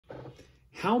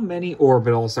How many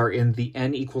orbitals are in the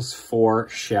n equals 4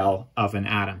 shell of an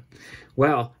atom?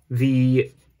 Well,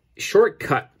 the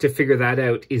shortcut to figure that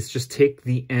out is just take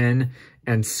the n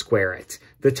and square it.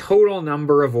 The total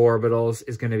number of orbitals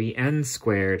is going to be n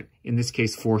squared. In this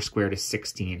case, 4 squared is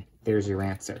 16. There's your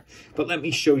answer. But let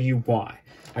me show you why.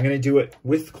 I'm going to do it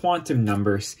with quantum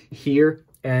numbers. Here,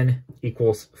 n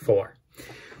equals 4.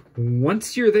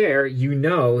 Once you're there, you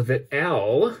know that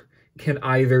L can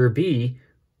either be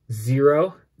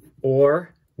 0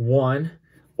 or 1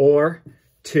 or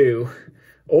 2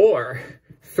 or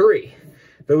 3.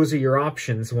 Those are your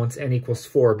options once n equals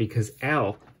 4 because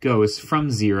L goes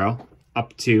from 0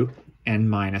 up to n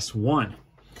minus 1.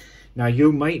 Now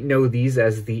you might know these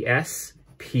as the S,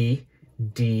 P,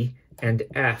 D, and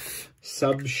F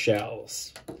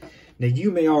subshells. Now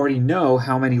you may already know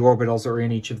how many orbitals are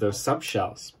in each of those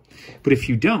subshells. But if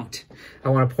you don't, I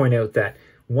want to point out that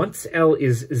once L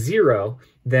is 0,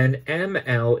 then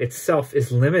ML itself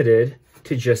is limited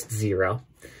to just 0.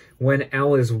 When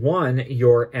L is 1,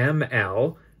 your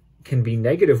ML can be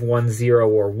 -1, 0,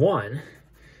 or 1.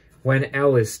 When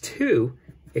L is 2,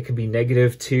 it can be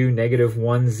 -2,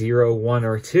 -1, 0, 1,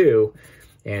 or 2.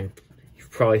 And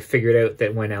you've probably figured out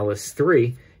that when L is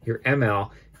 3, your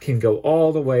ML can go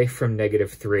all the way from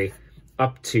 -3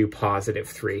 up to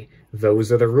 +3.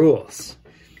 Those are the rules.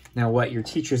 Now what your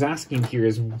teacher's asking here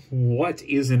is, what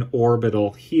is an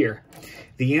orbital here?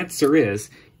 The answer is,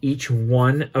 each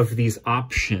one of these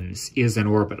options is an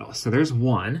orbital. So there's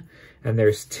 1, and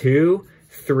there's 2,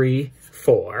 3,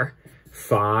 4,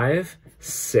 5,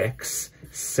 6,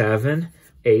 7,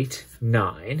 8,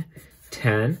 9,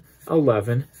 10,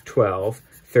 11, 12,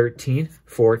 13,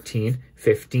 14,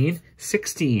 15,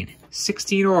 16.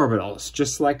 16 orbitals,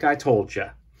 just like I told you.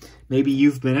 Maybe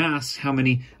you've been asked how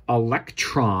many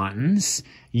electrons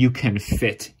you can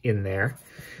fit in there.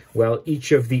 Well,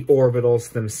 each of the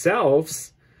orbitals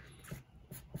themselves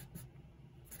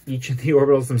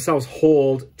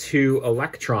hold 2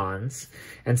 electrons.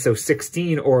 And so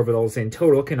 16 orbitals in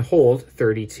total can hold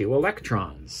 32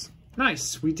 electrons.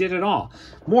 Nice, we did it all.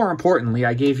 More importantly,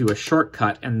 I gave you a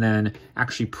shortcut and then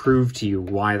actually proved to you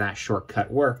why that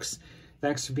shortcut works.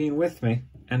 Thanks for being with me,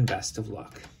 and best of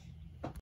luck.